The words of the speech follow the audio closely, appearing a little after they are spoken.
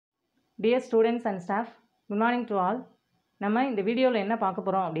Dear students and staff, good morning to all. நம்ம இந்த வீடியோவில் என்ன பார்க்க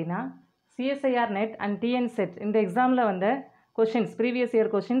போகிறோம் அப்படின்னா CSIR Net and Tnset இந்த எக்ஸாமில் வந்த கொஷின்ஸ் ப்ரீவியஸ் இயர்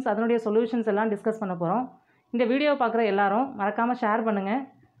கொஷின்ஸ் அதனுடைய சொல்யூஷன்ஸ் எல்லாம் டிஸ்கஸ் பண்ண போகிறோம். இந்த வீடியோ பார்க்குற எல்லாரும் மறக்காமல் ஷேர் பண்ணுங்கள்.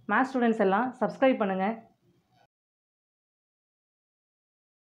 மேத்ஸ் ஸ்டூடெண்ட்ஸ் எல்லாம் சப்ஸ்கிரைப் பண்ணுங்கள்.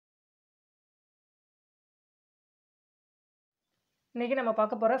 இன்றைக்கி நம்ம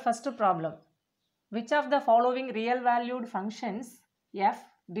பார்க்க போகிற first problem. Which of the following real valued functions f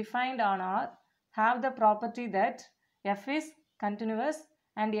defined on R have the property that f is continuous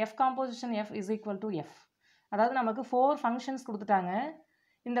and f composition f is equal to f? அதாவது நமக்கு 4 functions கொடுத்துட்டாங்க.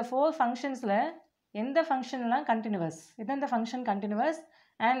 இந்த 4 functionsல எந்த ஃபங்க்ஷன்லாம் கண்டினியூவஸ், எந்தெந்த ஃபங்க்ஷன் கண்டினியூவஸ்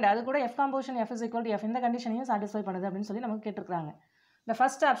அண்ட் அது கூட f composition f is equal to f இந்த கண்டிஷனையும் சாட்டிஸ்ஃபை பண்ணுது அப்படின்னு சொல்லி நமக்கு கேட்டிருக்காங்க. The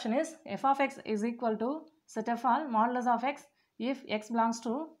first option is f of x is equal to set of all modulus of x if x belongs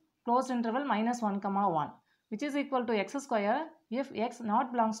to closed interval minus 1 comma 1 which is equal to x square if x not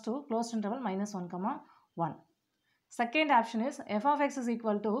belongs to closed interval minus 1 comma 1. Second option is f of x is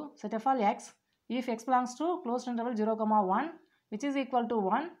equal to set of all x if x belongs to closed interval 0 comma 1 which is equal to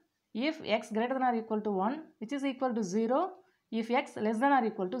 1 if x greater than or equal to 1 which is equal to 0 if x less than or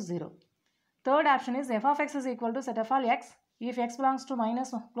equal to 0. Third option is f of x is equal to set of all x if x belongs to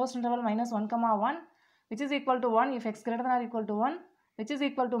minus closed interval minus 1 comma 1 which is equal to 1 if x greater than or equal to 1 which is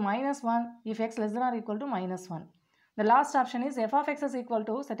equal to minus 1 if x less than or equal to minus 1. The last option is f of x is equal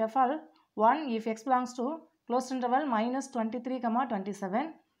to set of all 1 if x belongs to closed interval minus 23 comma 27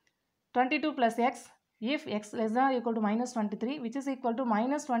 22 plus x if x less than or equal to minus 23 which is equal to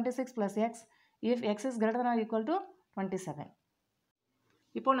minus 26 plus x if x is greater than or equal to 27.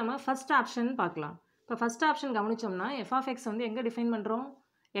 இப்போ நம்ம first option பார்க்கலாம். இப்போ first option கவனிச்சோம்னா f of x வந்து எங்கே define பண்ணுறோம்,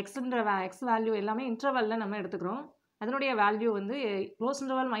 எக்ஸ்ன்ற X value எல்லாமே இன்டர்வலில் நம்ம எடுத்துக்கிறோம். அதனுடைய வேல்யூ வந்து க்ளோஸ்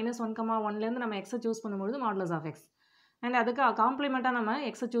இன்டர்வல் minus 1 comma 1லேருந்து நம்ம எக்ஸை சூஸ் பண்ணும்போது மாடுலஸ் ஆஃப் எக்ஸ் அண்ட் அதுக்கு காம்ப்ளிமெண்ட்டாக நம்ம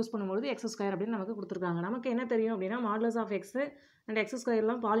எக்ஸை சூஸ் பண்ணும்போது எக்ஸ் ஸ்கொயர் அப்படின்னு நமக்கு கொடுத்துருக்காங்க. நமக்கு என்ன தெரியும் அப்படின்னா modulus of x and X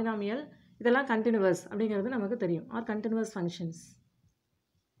ஸ்கொயர்லாம் polynomial, இதெல்லாம் கண்டினியூவஸ் அப்படிங்கிறது நமக்கு தெரியும், ஆர் கண்டினியூவஸ் ஃபங்க்ஷன்ஸ்.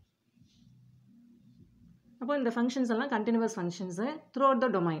 அப்போ இந்த ஃபங்க்ஷன்ஸ் எல்லாம் continuous functions through out the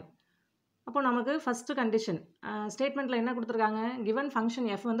domain. அப்போ நமக்கு ஃபஸ்ட்டு கண்டிஷன் ஸ்டேட்மெண்ட்டில் என்ன கொடுத்துருக்காங்க, கிவன் ஃபங்க்ஷன்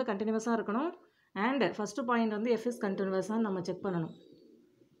எஃப் வந்து கண்டினியூவஸாக இருக்கணும் அண்ட் ஃபஸ்ட்டு பாயிண்ட் வந்து எஃப் இஸ் கண்டினியூவஸாக நம்ம செக் பண்ணணும்.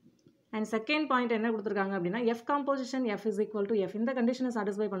 அண்ட் செகண்ட் பாயிண்ட் என்ன கொடுத்துருக்காங்க அப்படின்னா F composition F is equal to F இந்த கண்டிஷனை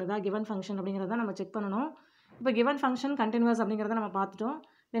சாட்டிஸ்ஃபை பண்ணுதா கிவன் ஃபங்க்ஷன் அப்படிங்கிறத நம்ம செக் பண்ணணும். இப்போ கிவன் ஃபங்க்ஷன் கண்டினியூவஸ் அப்படிங்கிறத நம்ம பார்த்துட்டோம்.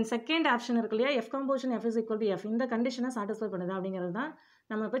 தென் செகண்ட் ஆப்ஷன் இருக்கு இல்லையா, F composition F is equal to F இந்த கண்டிஷனை சாட்டிஸ்ஃபை பண்ணுதா அப்படிங்கிறது தான்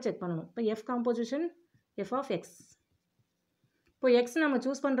நம்ம இப்போ செக் பண்ணணும். இப்போ F composition F of X, இப்போ எக்ஸ் நம்ம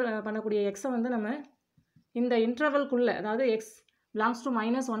சூஸ் பண்ணக்கூடிய எக்ஸை வந்து நம்ம இந்த இன்டர்வல்குள்ளே, அதாவது X belongs to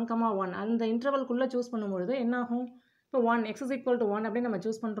minus 1 comma 1 அந்த இன்டர்வல்குள்ளே சூஸ் பண்ணும்பொழுது என்னாகும், இப்போ 1 x is equal to 1 அப்படின்னு நம்ம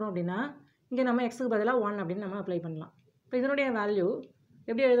சூஸ் பண்ணுறோம் அப்படின்னா இங்கே நம்ம எக்ஸுக்கு பதிலாக 1 அப்படின்னு நம்ம அப்ளை பண்ணலாம். இப்போ இதனுடைய வேல்யூ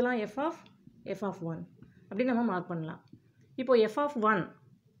எப்படி எழுதலாம், எஃப் ஆஃப் 1 அப்படின்னு நம்ம மார்க் பண்ணலாம். இப்போ எஃப் ஆஃப் 1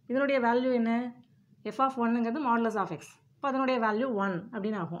 இதனுடைய வேல்யூ என்ன, F of 1ங்கிறது modulus of X, இப்போ அதனுடைய வேல்யூ 1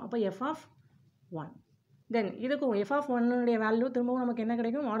 அப்படின்னு ஆகும். அப்போ எஃப் ஆஃப் 1 தென் இதுக்கும் எஃப் ஆஃப் 1னுடைய வேல்யூ திரும்பவும் நமக்கு என்ன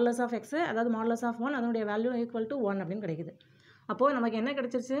கிடைக்கும், மாடுலஸ் ஆஃப் எக்ஸு, அதாவது மாடுலஸ் ஆஃப் 1 அதனுடைய வேல்யூ ஈக்குவல் டு 1 அப்படின்னு கிடைக்குது. அப்போது நமக்கு என்ன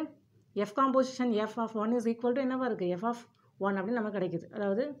கிடைச்சிருச்சு, F composition F of 1 is equal to என்னவா இருக்குது, எஃப் ஆஃப் 1 அப்படின்னு நமக்கு கிடைக்குது.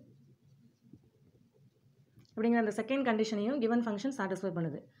 அதாவது அப்படிங்கிற அந்த செகண்ட் கண்டிஷனையும் கிவன் ஃபங்க்ஷன் சாட்டிஸ்ஃபை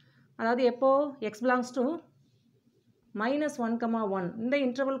பண்ணுது. அதாவது எப்போது X belongs to minus 1 comma 1 இந்த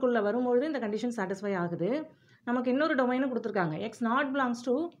இன்டர்வல்குள்ளே வரும்பொழுது இந்த கண்டிஷன் சாட்டிஸ்ஃபை ஆகுது. நமக்கு இன்னொரு டொமைனும் கொடுத்துருக்காங்க, X not belongs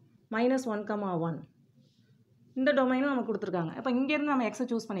to minus 1 comma 1 இந்த டொமைனும் நமக்கு கொடுத்துருக்காங்க. இப்போ இங்கேருந்து நம்ம எக்ஸை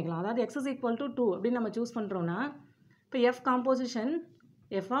சூஸ் பண்ணிக்கலாம். அதாவது எக்ஸ் இஸ் ஈக்குவல் டு 2 அப்படின்னு நம்ம சூஸ் பண்ணுறோன்னா இப்போ எஃப் காம்போசிஷன்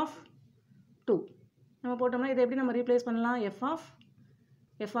எஃப் ஆஃப் 2 நம்ம போட்டோம்னா இதை எப்படி நம்ம ரீப்ளேஸ் பண்ணலாம், எஃப் ஆஃப்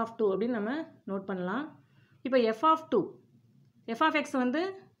 2 அப்படின்னு நம்ம நோட் பண்ணலாம். இப்போ F of 2 F of X வந்து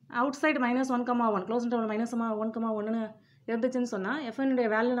out side minus 1 comma 1 close interval minus 1 comma 1ன்னு இருந்துச்சுன்னு சொன்னால் எஃப்னுடைய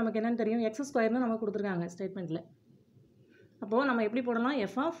வேல்யூ நமக்கு என்னென்னு தெரியும், எக்ஸ் ஸ்கொயர்னு நமக்கு கொடுத்துருக்காங்க ஸ்டேட்மெண்ட்டில். அப்போது நம்ம எப்படி போடலாம்,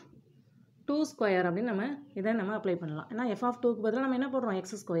 எஃப் ஆஃப் 2 ஸ்கொயர் அப்படின்னு நம்ம இதை நம்ம அப்ளை பண்ணலாம். ஏன்னா எஃப் ஆஃப் 2க்கு பதிலாக நம்ம என்ன போடுறோம்,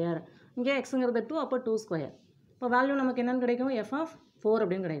 எக்ஸ் ஸ்கொயர், இங்கே எக்ஸுங்கிறது 2 அப்போ 2 ஸ்கொயர். இப்போ வேல்யூ நமக்கு என்னென்னு கிடைக்கும், எஃப் ஆஃப் 4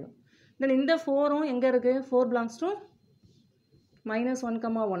 அப்படின்னு கிடைக்கும். தென் இந்த 4ம் எங்கே இருக்குது, 4 பிலாங்ஸ் டு minus 1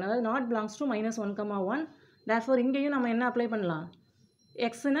 comma 1 அதாவது not belongs to minus 1 comma 1 therefore இங்கேயும் நம்ம என்ன அப்ளை பண்ணலாம்,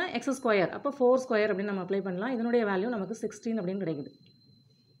 எக்ஸ்னா எக்ஸ் ஸ்கொயர், அப்போ 4 ஸ்கொயர் அப்படின்னு நம்ம அப்ளை பண்ணலாம். இதனுடைய வேல்யூ நமக்கு 16 அப்படின்னு கிடைக்குது.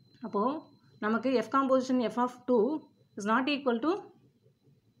 அப்போது நமக்கு F composition F of 2 is not equal to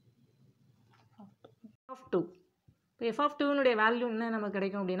of 2. இப்போ எஃப் ஆஃப் 2னுடைய வேல்யூ என்ன நமக்கு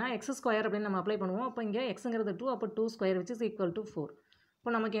கிடைக்கும் அப்படின்னா எக்ஸ் ஸ்கொயர் அப்படின்னு நம்ம அப்ளை பண்ணுவோம். அப்போ இங்கே எக்ஸுங்கிறது 2 அப்போ 2 square which is equal to 4.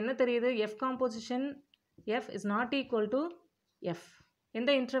 இப்போ நமக்கு என்ன தெரியுது, F composition F is not equal to F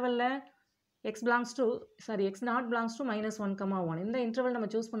எந்த இன்டர்வலில் x not belongs to -1, 1 இந்த இன்டர்வல் நம்ம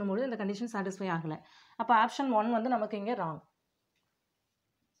சூஸ் பண்ணும்போது இந்த கண்டிஷன் சாட்டிஸ்ஃபை ஆகலை. அப்போ ஆப்ஷன் 1 வந்து நமக்கு இங்கே ராங்.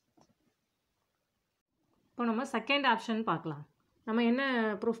 இப்போ நம்ம செகண்ட் ஆப்ஷன் பார்க்கலாம். நம்ம என்ன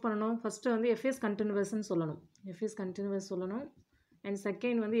ப்ரூஃப் பண்ணணும்? ஃபஸ்ட்டு வந்து f is continuousன்னு சொல்லணும். f is continuous சொல்லணும். அண்ட்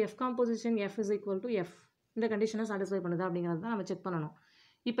செகண்ட் வந்து f composition f is equal to f. இந்த கண்டிஷனை சாட்டிஸ்ஃபை பண்ணுதா அப்படிங்கிறது தான் நம்ம செக் பண்ணணும்.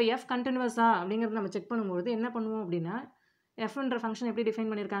 இப்போ f கண்டினியூஸா அப்படிங்கிறது நம்ம செக் பண்ணும்போது என்ன பண்ணுவோம் அப்படின்னா, fன்ற ஃபங்க்ஷன் எப்படி டிஃபைன்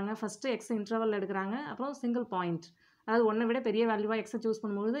பண்ணியிருக்காங்க? ஃபஸ்ட்டு எக்ஸ் இன்டர்வல் எடுக்கிறாங்க, அப்புறம் சிங்கிள் பாயிண்ட், அதாவது 1 விட பெரிய வேல்யூவாக எக்ஸை சூஸ்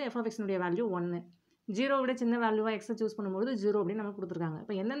பண்ணும்போது f of xனுடைய வேல்யூ 1, 0 விட சின்ன வேல்யூவாக எக்ஸை சூஸ் பண்ணும்போது 0 அப்படின்னு நமக்கு கொடுத்துருக்காங்க.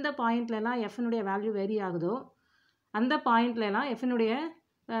 இப்போ எந்தெந்த பாயிண்ட்லலாம் fனுடைய வேல்யூ வேரி ஆகுதோ அந்த பாயிண்ட்லலாம்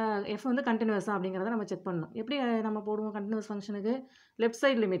f வந்து கண்டினியூஸா அப்படிங்கிறத நம்ம செக் பண்ணணும். எப்படி நம்ம போடுவோம் கண்டினியூஸ் ஃபங்க்ஷனுக்கு? லெஃப்ட்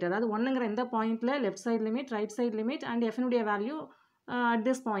சைடு லிமிட், அதாவது 1ங்கிற எந்த பாயிண்ட்டில் left side limit, right side limit and fனுடைய value at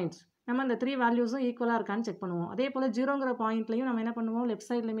this point, நம்ம அந்த 3 வேல்யூஸும் ஈக்குவலாக இருக்கான்னு செக் பண்ணுவோம். அதே போல் 0ங்கிற பாயிண்ட்லையும் நம்ம என்ன பண்ணுவோம்? Left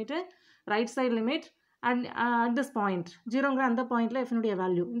side limit, right side limit and at this point, 0ங்கிற அந்த பாயிண்ட்டில் fனுடைய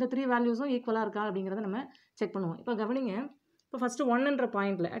வேல்யூ, இந்த 3 வேல்யூஸும் ஈக்குவலாக இருக்கா அப்படிங்கிறத நம்ம செக் பண்ணுவோம். இப்போ கவனிங்க, இப்போ ஃபஸ்ட்டு 1ன்ற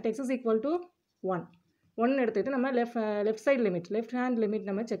பாயிண்ட்டில் at x is equal to 1 எடுத்துகிட்டு நம்ம left side limit, left hand limit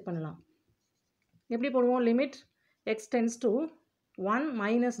நம்ம செக் பண்ணலாம். எப்படி போடுவோம்? Limit x tends to 1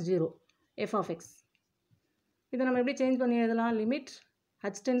 minus 0 f of x. இதை நம்ம எப்படி சேஞ்ச் பண்ணி எழுதலாம்? Limit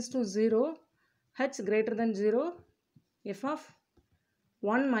h tends to 0 h greater than 0 f of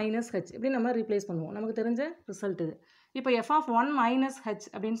 1 minus h. இப்படி நம்ம ரீப்ளேஸ் பண்ணுவோம். நமக்கு தெரிஞ்ச ரிசல்ட் இது. இப்போ f of 1 minus h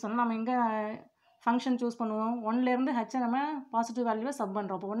அப்படின்னு சொன்னால் நம்ம எங்கே ஃபங்க்ஷன் சூஸ் பண்ணுவோம்? 1லேருந்து ஹெச்சை நம்ம பாசிட்டிவ் வேல்யூவை சப்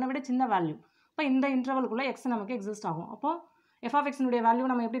பண்ணுறோம். அப்போ 1 விட சின்ன வேல்யூ, இப்போ இந்த இன்டர்வலுக்குள்ளே எக்ஸ் நமக்கு எக்ஸிஸ்ட் ஆகும். அப்போது f of xனுடைய வேல்யூ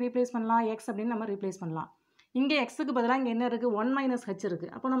நம்ம எப்படி ரீப்ளேஸ் பண்ணலாம்? x அப்படின்னு நம்ம ரீப்ளேஸ் பண்ணலாம். இங்கே எக்ஸுக்கு பதிலாக இங்கே என்ன இருக்குது? 1 minus h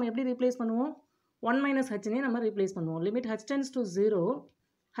இருக்குது. அப்போ நம்ம எப்படி ரீப்ளேஸ் பண்ணுவோம்? 1 minus hனே நம்ம ரீப்ளேஸ் பண்ணுவோம். Limit h tends to 0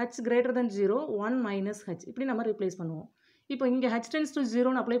 h greater than 0 1 minus h இப்படி நம்ம ரீப்ளேஸ் பண்ணுவோம். இப்போ இங்கே h tends to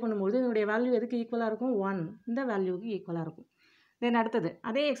 0ன்னு அப்ளை பண்ணும்போது இதனுடைய வேல்யூ எதுக்கு ஈக்குவலாக இருக்கும்? 1, இந்த வேல்யூக்கு ஈக்குவலாக இருக்கும். தென் அடுத்தது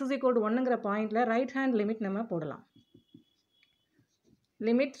அதே x is equal to 1ங்கிற பாயிண்டில் ரைட் ஹேண்ட் லிமிட் நம்ம போடலாம்.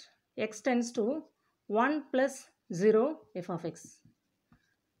 Limit x tends to 1 plus 0 f of x.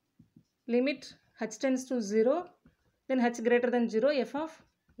 Limit h tends to 0, then h greater than 0 f of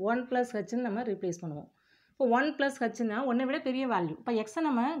 1 plus h நம்ம ரீப்ளேஸ் பண்ணுவோம். இப்போ 1 plus hனா 1 விட பெரிய வேல்யூ. இப்போ x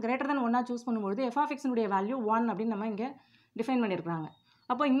நம்ம greater than 1 சூஸ் பண்ணும்போது f of xனுடைய வேல்யூ 1 அப்படின்னு நம்ம இங்கே டிஃபைன் பண்ணியிருக்காங்க.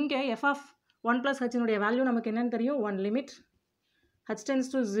 அப்போ இங்கே f of 1 plus hனுடைய வேல்யூ நமக்கு என்னன்னு தெரியும்? 1. லிமிட் h tends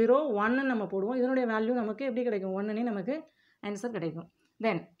to 0 1 நம்ம போடுவோம். இதனுடைய வேல்யூ நமக்கு எப்படி கிடைக்கும்? 1னே நமக்கு ஆன்சர் கிடைக்கும்.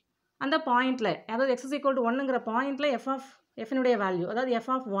 தென் அந்த பாயிண்டில், அதாவது x is equal to 1ங்கிற பாயிண்டில் fனுடைய வேல்யூ, அதாவது f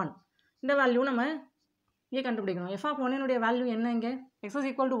of 1 இந்த வேல்யூ நம்ம இங்கே கண்டுபிடிக்கணும். f of 1னுடைய வேல்யூ என்ன? இங்கே x is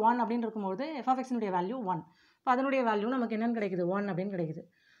equal to 1 அப்படின்னு இருக்கும்போது f of xனுடைய வேல்யூ 1. இப்போ அதனுடைய வேல்யூ நமக்கு என்னன்னு கிடைக்குது? 1 அப்படின்னு கிடைக்குது.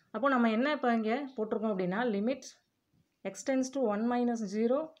 அப்போ நம்ம என்ன இப்போ இங்கே போட்டிருக்கோம் அப்படின்னா, limit x tends to 1 minus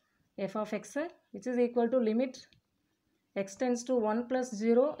 0 f of x which is equal to limit x tends to 1 plus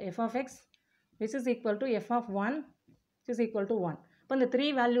 0 f of x which is equal to f of 1 which is equal to 1. இப்போ இந்த 3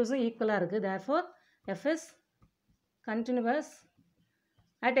 வேல்யூஸும் ஈக்குவலாக இருக்குது. therefore f is continuous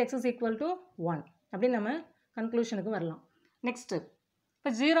at x is equal to 1 அப்படின்னு நம்ம கன்க்ளூஷனுக்கு வரலாம். Next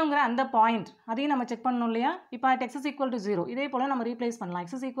இப்போ 0ங்கிற அந்த point அதையும் நம்ம செக் பண்ணணும் இல்லையா? இப்போ at x is equal to 0 இதே போல் நம்ம ரீப்ளேஸ் பண்ணலாம்.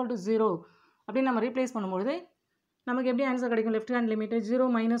 x is equal to 0 அப்படின்னு நம்ம ரீப்ளேஸ் பண்ணும்போது நமக்கு எப்படி ஆன்சர் கிடைக்கும்? லெஃப்ட் ஹேண்ட் லிமிட்டு 0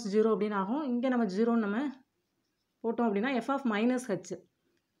 minus 0 அப்படின்னு ஆகும். இங்கே நம்ம 0 நம்ம போட்டோம் அப்படின்னா f of minus h.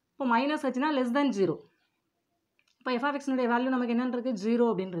 இப்போ மைனஸ் ஹெச்னா லெஸ் தென் 0. இப்போ f of xனுடைய வேல்யூ நமக்கு என்னன்னு இருக்குது? 0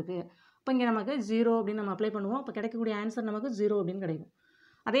 அப்படின்னு இருக்குது. இப்போ இங்கே நமக்கு 0 அப்படின்னு நம்ம அப்ளை பண்ணுவோம். இப்போ கிடைக்கக்கூடிய ஆன்சர் நமக்கு 0 அப்படின்னு கிடைக்கும்.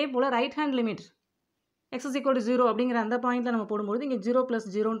 அதே போல் right hand limit x is equal to 0 அப்படிங்கிற அந்த பாயிண்டில் நம்ம போடும்போது இங்கே 0 plus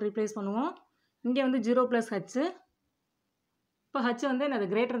 0ன்னு ரீப்ளேஸ் பண்ணுவோம். இங்கே வந்து 0 plus h. இப்போ h வந்து என்னது?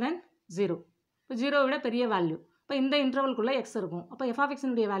 greater than 0. இப்போ 0 விட பெரிய வேல்யூ. இப்போ இந்த இன்டர்வல்குள்ளே x இருக்கும். அப்போ f of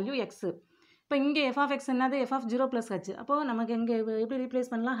xனுடைய வேல்யூ x. இப்போ இங்கே f of x என்னது? f of 0 plus h. அப்போது நமக்கு இங்கே எப்படி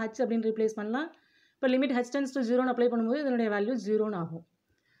ரீப்ளேஸ் பண்ணலாம்? h அப்படின்னு ரீப்ளேஸ் பண்ணலாம். இப்போ limit h tends to 0ன்னு apply பண்ணும்போது இதனுடைய வேல்யூ 0ன்னு ஆகும்.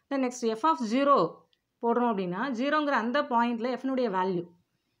 தென் நெக்ஸ்ட் f of 0 போடுறோம் அப்படின்னா 0ங்கிற அந்த பாயிண்டில் fனுடைய value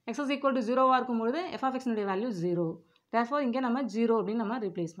x is equal to 0வாக இருக்கும்போது f of xனுடைய வேல்யூ 0. therefore இங்கே நம்ம 0 அப்படின்னு நம்ம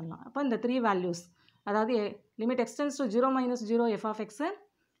ரீப்ளேஸ் பண்ணலாம். அப்போ இந்த 3 வேல்யூஸ், அதாவது limit x tends to 0 minus 0 f of x,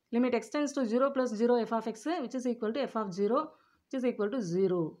 limit x tends to 0 plus 0 f of x which is equal to f of 0 which is equal to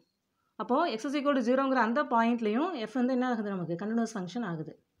 0. அப்போது x is equal to 0ங்கிற அந்த பாயிண்ட்லேயும் f வந்து என்ன ஆகுது? நமக்கு continuous function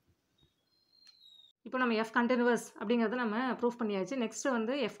ஆகுது. இப்போ நம்ம f continuous அப்படிங்கிறத நம்ம ப்ரூஃப் பண்ணியாச்சு. நெக்ஸ்ட்டு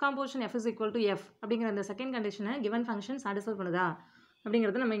வந்து f composition f is equal to f அப்படிங்கிற அந்த செகண்ட் கண்டிஷனை கிவன் ஃபங்க்ஷன் சாட்டிஸ்ஃபை பண்ணுதா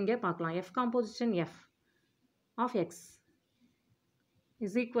அப்படிங்கிறத நம்ம இங்கே பார்க்கலாம். f composition f of x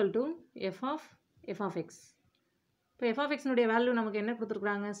is equal to f of x. இப்போ f of xனுடைய வேல்யூ நமக்கு என்ன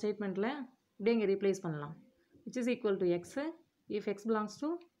கொடுத்துருக்குறாங்க ஸ்டேட்மெண்ட்டில்? இப்படியே இங்கே ரீப்ளேஸ் பண்ணலாம். which is equal to x if x belongs to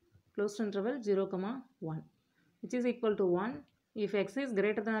closed interval 0, 1, which is equal to 1 if x is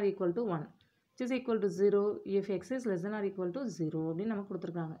greater than or equal to 1, which is equal to 0 if x is less than or equal to 0 அப்படின்னு நமக்கு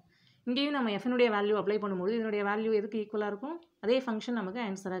கொடுத்துருக்காங்க. இங்கேயும் நம்ம எஃப்னுடைய value apply பண்ணும்போது இதனுடைய value எதுக்கு ஈக்குவலாக இருக்கும், அதே ஃபங்க்ஷன் நமக்கு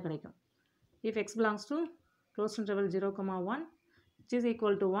ஆன்சராக கிடைக்கும். if x belongs to closed interval 0, 1, which is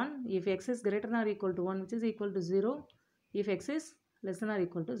equal to 1 if x is greater than or equal to 1, which is equal to 0 if x is less than or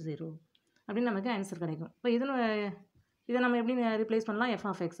equal to 0 அப்படின்னு நமக்கு answer கிடைக்கும். இப்போ இதை நம்ம எப்படி replace பண்ணலாம், f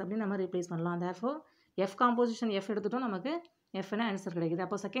of x அப்படின்னு நம்ம ரீப்ளேஸ் பண்ணலாம். therefore f காம்போசிஷன் f எடுத்துட்டோம், நமக்கு fன்னு ஆன்சர் கிடைக்குது.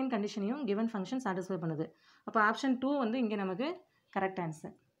 அப்போ செகண்ட் கண்டிஷனையும் given ஃபங்க்ஷன் சாட்டிஸ்ஃபை பண்ணுது. அப்போ ஆப்ஷன் 2 வந்து இங்கே நமக்கு கரெக்ட்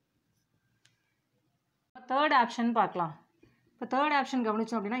ஆன்சர். தேர்ட் ஆப்ஷன் பார்க்கலாம். இப்போ தேர்ட் ஆப்ஷன்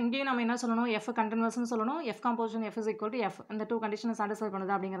கவனிச்சோம் அப்படின்னா இங்கேயும் நம்ம என்ன சொல்லணும், f கண்டினியூஸ்னு சொல்லணும், f composition f is equal to f, அந்த 2 கண்டிஷனை சாட்டிஸ்ஃபை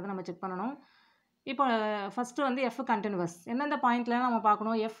பண்ணுது அப்படிங்கிறத நம்ம செக் பண்ணணும். இப்போ ஃபஸ்ட்டு வந்து f கண்டினியூஸ் எந்தெந்த பாயிண்ட்லாம் நம்ம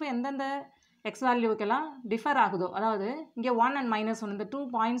பார்க்கணும், f எந்தெந்த எக்ஸ் வேல்யூக்கெல்லாம் டிஃபர் ஆகுதோ, அதாவது இங்கே 1 and -1 இந்த 2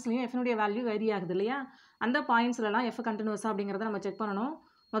 பாயிண்ட்ஸ்லையும் எஃப்னுடைய வேல்யூ வேரி ஆகுது இல்லையா, அந்த பாயிண்ட்ஸ்லாம் f கண்டினியூஸா அப்படிங்கிறத நம்ம செக் பண்ணணும்.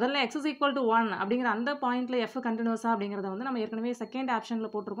 முதல்ல x is equal to 1 அப்படிங்கிற அந்த பாயிண்ட்டில் f கண்டினியூஸா அப்படிங்கிறத வந்து நம்ம ஏற்கனவே செகண்ட்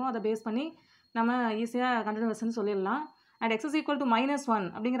ஆப்ஷனில் போட்டிருக்கோம், அதை பேஸ் பண்ணி நம்ம ஈஸியாக கண்டினியூஸ்னு சொல்லிடலாம். And x is equal to -1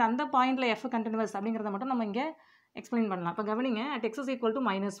 அப்படிங்கிற அந்த பாயிண்ட்டில் f கண்டினியூஸ் அப்படிங்கிறத மட்டும் நம்ம இங்கே எக்ஸ்பிளைன் பண்ணலாம். இப்போ கவனிங்க, at x is equal to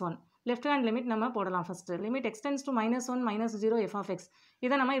 -1 left hand limit நம்ம போடலாம். First limit x tends to -1 -0 f of x,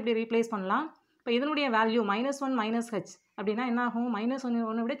 இதை நம்ம இப்படி ரீப்ளேஸ் பண்ணலாம். இப்போ இதனுடைய வேல்யூ -1 -h அப்படின்னா என்ன ஆகும்,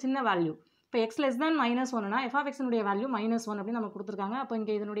 -1 விட சின்ன வேல்யூ. இப்போ x less than -1னா f of xனுடைய value -1 அப்படின்னு நம்ம கொடுத்துருக்காங்க. அப்போ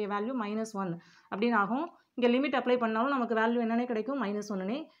இங்கே இதனுடைய வேல்யூ -1 அப்படின்னு ஆகும். இங்கே லிமிட் அப்ளை பண்ணாலும் நமக்கு வேல்யூ என்னன்னே கிடைக்கும்,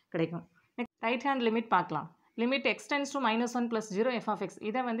 -1னே கிடைக்கும். நெக்ஸ்ட் ரைட் ஹேண்ட் லிமிட் பார்க்கலாம். Limit x tends to -1 + 0 f of x,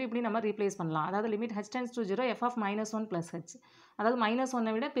 இதை வந்து இப்படி நம்ம ரீப்ளேஸ் பண்ணலாம். அதாவது limit h tends to 0 f of -1 + h, அதாவது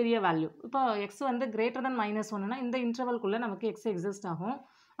 -1 விட பெரிய வேல்யூ. இப்போ x வந்து கிரேட்டர் than -1னா இந்த இன்டர்வல்குள்ளே நமக்கு x எக்ஸிஸ்ட் ஆகும்.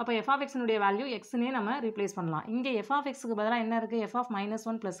 அப்போ f of xனுடைய வேல்யூ xனே நம்ம ரீப்ளேஸ் பண்ணலாம். இங்கே f of xக்கு பதிலாக என்ன இருக்குது, f of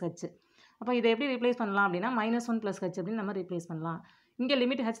 -1 + h. அப்போ இதை எப்படி ரீப்ளேஸ் பண்ணலாம் அப்படின்னா -1 + h அப்படின்னு நம்ம ரீப்ளேஸ் பண்ணலாம். இங்கே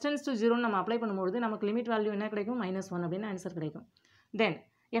லிமிட் h tends to 0 நம்ம அப்ளை பண்ணும்போது நமக்கு லிமிட் வேல்யூ என்ன கிடைக்கும், -1 அப்படின்னு ஆன்சர் கிடைக்கும். தென்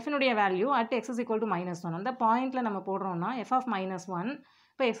எஃப்னுடைய value at x is equal to -1 அந்த பாயிண்ட்டில் நம்ம போடுறோம்னா f of -1,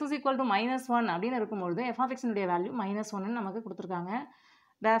 இப்போ x is equal to -1 அப்படின்னு இருக்கும்போது f of xனுடைய வேல்யூ -1 நமக்கு கொடுத்துருக்காங்க.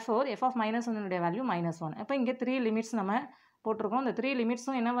 therefore f of -1னுடைய value -1. இப்போ இங்கே 3 லிமிட்ஸ் நம்ம போட்டிருக்கோம். இந்த 3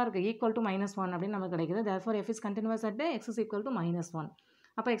 லிமிட்ஸும் என்னவா இருக்குது, ஈக்குவல் டு -1 அப்படின்னு நமக்கு கிடைக்குது. therefore f is continuous at x is equal to -1.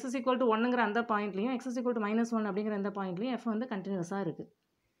 அப்போ x is equal to 1ங்கிற அந்த பாயிண்ட்லையும் x is equal to -1 அப்படிங்கிற அந்த பாயிண்ட்லையும் f வந்து கண்டினியூஸாக இருக்குது.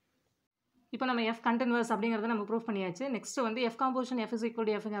 இப்போ நம்ம f கண்டினியூஸ் அப்படிங்கிறத நம்ம ப்ரூவ் பண்ணியாச்சு. நெக்ஸ்ட் வந்து f composition f is equal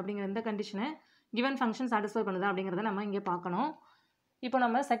to f அப்படிங்கிற இந்த கண்டிஷனை given ஃபங்க்ஷன் சாட்டிஸ்ஃபை பண்ணுதா அப்படிங்கிறத நம்ம இங்கே பார்க்கணும். இப்போ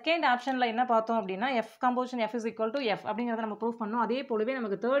நம்ம செகண்ட் ஆப்ஷனில் என்ன பார்த்தோம் அப்படின்னா f composition f is equal to f அப்படிங்கிறத நம்ம ப்ரூவ் பண்ணோம். அதே போலவே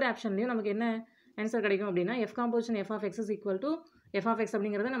நமக்கு தேர்ட் ஆப்ஷன்லையும் நமக்கு என்ன ஆன்சர் கிடைக்கும் அப்படின்னா f composition f of x is equal to f of x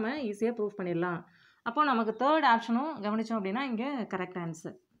அப்படிங்கிறத நம்ம ஈஸியாக ப்ரூவ் பண்ணிடலாம். அப்போ நமக்கு தேர்ட் ஆப்ஷனும் கவனித்தோம் அப்படின்னா இங்கே கரெக்ட்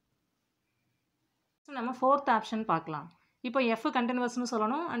ஆன்சர். நம்ம ஃபோர்த் ஆப்ஷன் பார்க்கலாம். இப்போ f கண்டினியூஸ்னு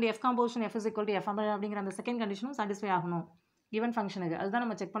சொல்லணும் and f composition f is equal to f அப்படிங்கிற அந்த செகண்ட் கண்டிஷனும் சாட்டிஸ்ஃபை ஆகணும் given ஃபங்க்ஷனுக்கு, அதுதான்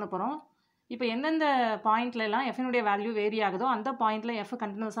நம்ம செக் பண்ண போகிறோம். இப்போ எந்தெந்த பாயிண்ட்லலாம் எஃப்னுடைய வேல்யூ வேரி ஆகுதோ அந்த பாயிண்ட்டில் f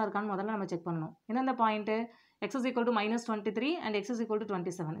கண்டினியூஸாக இருக்கான்னு முதல்ல நம்ம செக் பண்ணணும். எந்தெந்த point, x is equal to -23 and x is equal to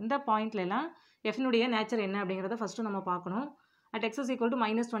 27 இந்த பாயிண்ட்லலாம் எஃப்னுடைய நேச்சர் என்ன அப்படிங்கிறத ஃபஸ்ட்டு நம்ம பார்க்கணும். at x is equal to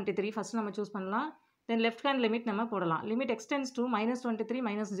 -23 first நம்ம சூஸ் பண்ணலாம். தென் லெஃப்ட் ஹேண்ட் லிமிட் நம்ம போடலாம். Limit x tends to -23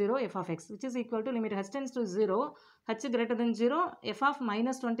 -0 f of x, which is equal to limit h tends to 0 h greater than 0 f of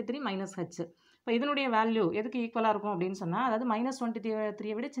 -23 - h. இப்போ இதனுடைய value எதுக்கு ஈக்குவலாக இருக்கும் அப்படின்னு சொன்னால், அதாவது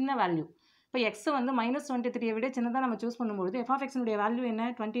 -23 விட சின்ன வேல்யூ. இப்போ x வந்து -23 விட சின்னதாக நம்ம சூஸ் பண்ணும்போது f of xனுடைய வேல்யூ என்ன,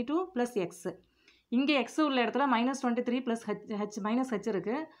 22 + x. இங்கே x உள்ள இடத்துல -23 + h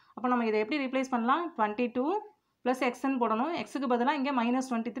இருக்குது. அப்போ நம்ம இதை எப்படி ரீப்ளேஸ் பண்ணலாம், 22 + xன்னு போடணும். எக்ஸுக்கு பதிலாக இங்கே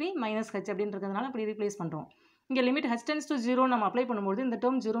 -23 - h அப்படின்றதுனால அப்படி ரீப்ளேஸ் பண்ணுறோம். இங்கே லிமிட் h tends to 0 நம்ம அப்ளை பண்ணும்போது இந்த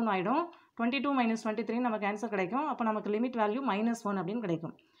டேர்ம் 0 ஆகிடும். 22 - 23 நமக்கு ஆன்சர் கிடைக்கும். அப்போ நமக்கு லிமிட் வேல்யூ -1 அப்படின்னு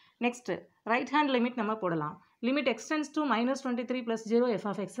கிடைக்கும். நெக்ஸ்ட் ரைட் ஹேண்ட் லிமிட் நம்ம போடலாம். Limit x tends to -23 + 0 f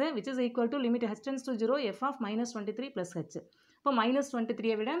of x, which is equal to limit h tends to 0 f of -23 + h. இப்போ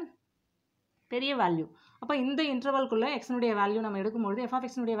 -23 விட பெரிய வேல்யூ. அப்போ இந்த இன்டர்வல்குள்ளே எக்ஸனுடைய வேல்யூ நம்ம எடுக்கும்போது f of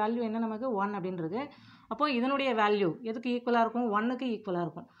xனுடைய வேல்யூ என்ன, நமக்கு 1 அப்படின்றது. அப்போ இதனுடைய வேல்யூ எதுக்கு ஈக்குவலாக இருக்கும், 1க்கு ஈக்குவலாக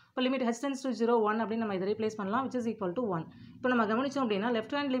இருக்கும். இப்போ லிமிட் h tends to 0 1 அப்படின்னு நம்ம இதை ரீப்ளேஸ் பண்ணலாம், which is equal to 1. இப்போ நம்ம கவனிச்சோம் அப்படின்னா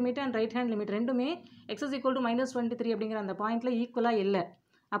left hand limit and right hand limit ரெண்டுமே x is equal to -23 அப்படிங்கிற அந்த பாயிண்ட்டில் ஈக்குவலாக இல்லை.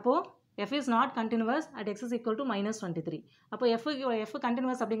 அப்போது f is not continuous at x is equal to -23. அப்போ f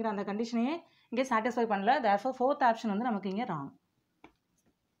continuous அப்படிங்கிற அந்த கண்டிஷனையே இங்கே சாட்டிஸ்ஃபை பண்ணல. therefore ஃபோர்த் ஆப்ஷன் வந்து நமக்கு இங்கே ராங்.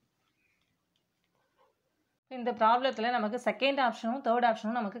 இந்த ப்ராப்ளத்தில் நமக்கு செகண்ட் ஆப்ஷனும் தேர்ட்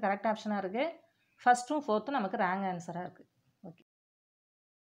ஆப்ஷனும் நமக்கு கரெக்ட் ஆப்ஷனாக இருக்குது. ஃபஸ்ட்டும் ஃபோர்த்தும் நமக்கு ராங் ஆன்சராக இருக்குது.